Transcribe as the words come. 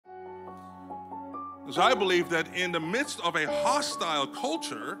So I believe that in the midst of a hostile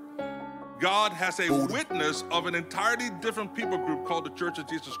culture, God has a witness of an entirely different people group called the Church of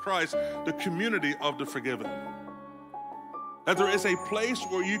Jesus Christ, the community of the forgiven. That there is a place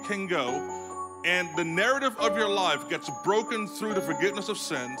where you can go and the narrative of your life gets broken through the forgiveness of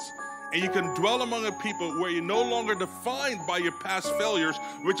sins, and you can dwell among a people where you're no longer defined by your past failures,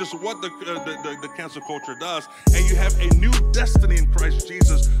 which is what the cancel culture does, and you have a new destiny in Christ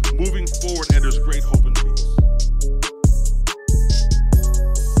Jesus moving forward, and there's great hope and peace.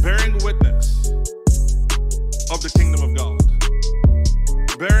 Bearing witness of the kingdom of God.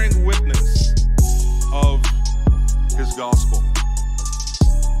 Bearing witness of his gospel.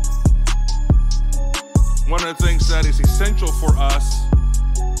 One of the things that is essential for us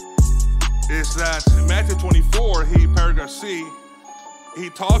is that in Matthew 24, paragraph C, he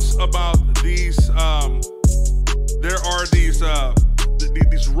talks about these, there are these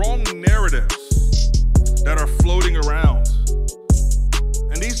wrong narratives that are floating around.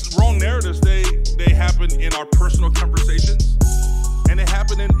 And these wrong narratives, they happen in our personal conversations, and they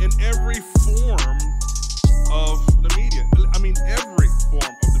happen in every form of the media. I mean, every form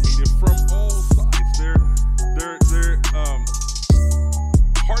of the media from all sides. They're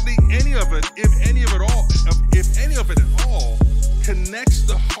hardly any of it, if any of it at all, connects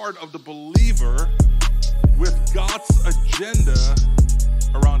the heart of the believer with God's agenda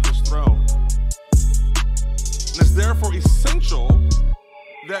around his throne. And it's therefore essential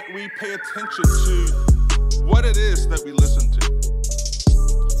that we pay attention to what it is that we listen to.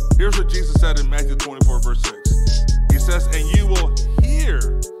 Here's what Jesus said in Matthew 24, verse 6. He says, and you will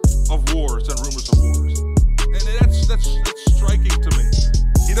hear of wars and rumors of wars. And that's striking to me.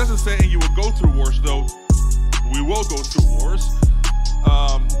 He doesn't say, and you will go through wars, though we will go through wars.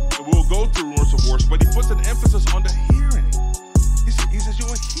 We'll go through rumors of wars, but he puts an emphasis on the hearing. He says you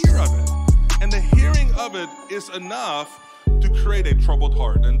will hear of it. And the hearing of it is enough to create a troubled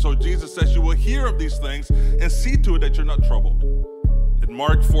heart. And so Jesus says you will hear of these things and see to it that you're not troubled. In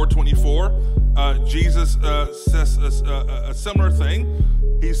Mark 4:24, Jesus says a similar thing.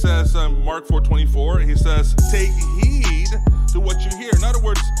 He says, Mark 4:24, he says, take heed to what you hear. In other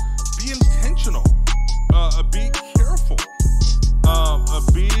words, be intentional, be careful,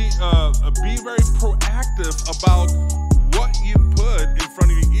 be very proactive about what you put in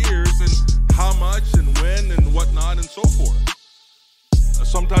front of your ears and how much and when and whatnot and so forth.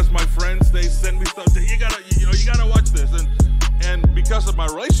 Sometimes my friends, they send me stuff that you gotta watch this, and because of my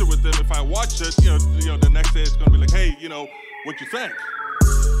relationship with them, if I watch it, the next day it's gonna be like, hey, what you think?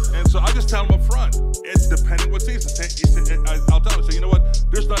 And so I just tell them up front, it's depending what season. I'll tell them, say, you know what,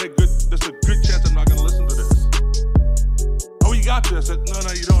 there's a good chance I'm not gonna listen to this. Oh, you got this? No,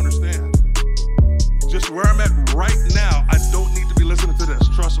 you don't understand. Just where I'm at right now, I don't need to be listening to this,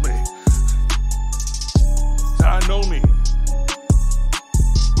 trust me. I know me.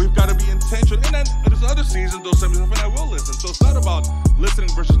 We've got to be intentional. And then there's other seasons, those times when I will listen. So it's not about listening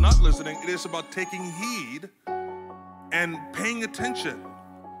versus not listening. It is about taking heed and paying attention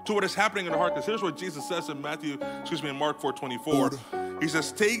to what is happening in the heart. Because here's what Jesus says in Mark 4:24. He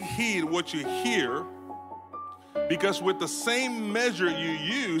says, take heed what you hear, because with the same measure you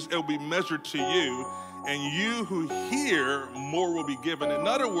use, it will be measured to you. And you who hear, more will be given. In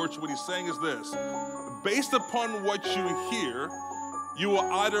other words, what he's saying is this. Based upon what you hear, you will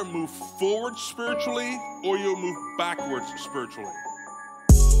either move forward spiritually or you'll move backwards spiritually.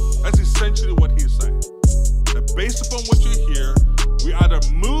 That's essentially what he's saying. That based upon what you hear, we either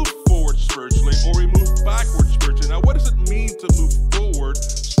move forward spiritually or we move backwards spiritually. Now, what does it mean to move forward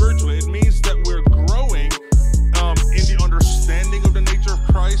spiritually? It means that we're growing in the understanding of the nature of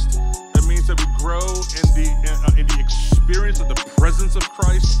Christ. It means that we grow in the experience of the presence of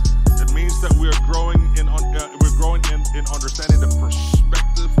Christ. It means that we're growing in understanding the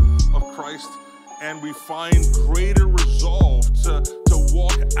perspective of Christ, and we find greater resolve to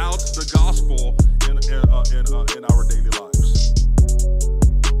walk out the gospel in our daily lives.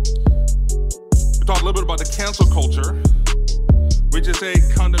 We talked a little bit about the cancel culture, which is a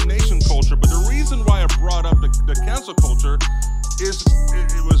condemnation culture. But the reason why I brought up the cancel culture is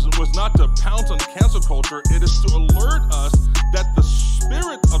it was not to pounce on the cancel culture. It is to alert us that the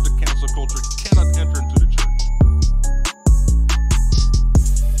spirit of the cancel culture cannot enter into the church.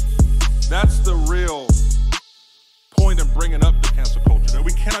 That's the real point in bringing up the cancel culture, that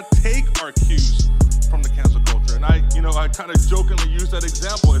we cannot take our cues from the cancel culture. And I kind of jokingly use that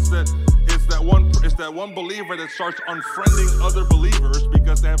example. It's that one believer that starts unfriending other believers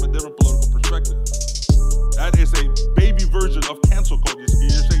because they have a different political perspective. That is a baby version of cancel culture. You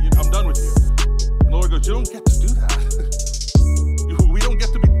just say, I'm done with you. And the Lord goes, you don't get to do that. We don't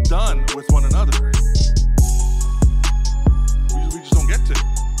get to be done with one another.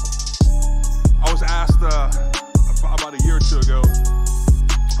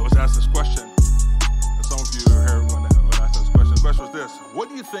 this. What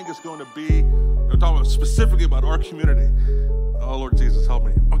do you think is going to be, I'm talking specifically about our community. Oh, Lord Jesus, help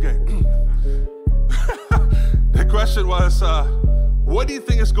me. Okay. The question was, what do you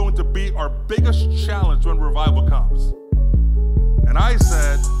think is going to be our biggest challenge when revival comes? And I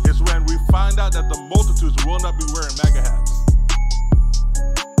said, it's when we find out that the multitudes will not be wearing MAGA hats.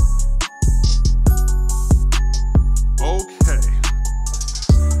 Okay.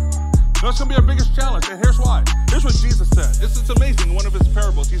 No, it's going to be our biggest challenge, and here's why. Here's what Jesus said. It's amazing. In one of his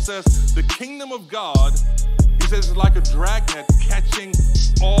parables, he says, the kingdom of God, he says, is like a dragnet catching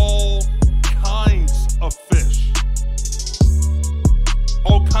all kinds of fish.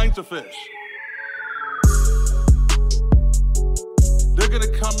 All kinds of fish. They're going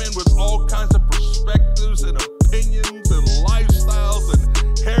to come in with all kinds of perspectives and opinions and lifestyles and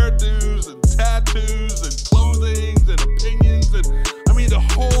hairdos and tattoos and clothing and opinions and, I mean, the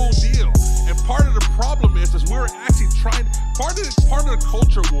whole deal. And part of the problem is we're actually trying, part of the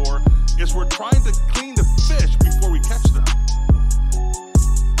culture war is we're trying to clean the fish before we catch them.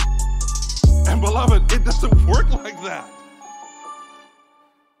 And beloved, it doesn't work like that.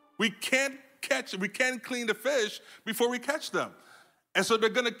 We can't clean the fish before we catch them. And so they're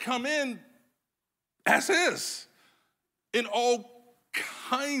going to come in as is, in all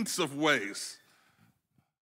kinds of ways.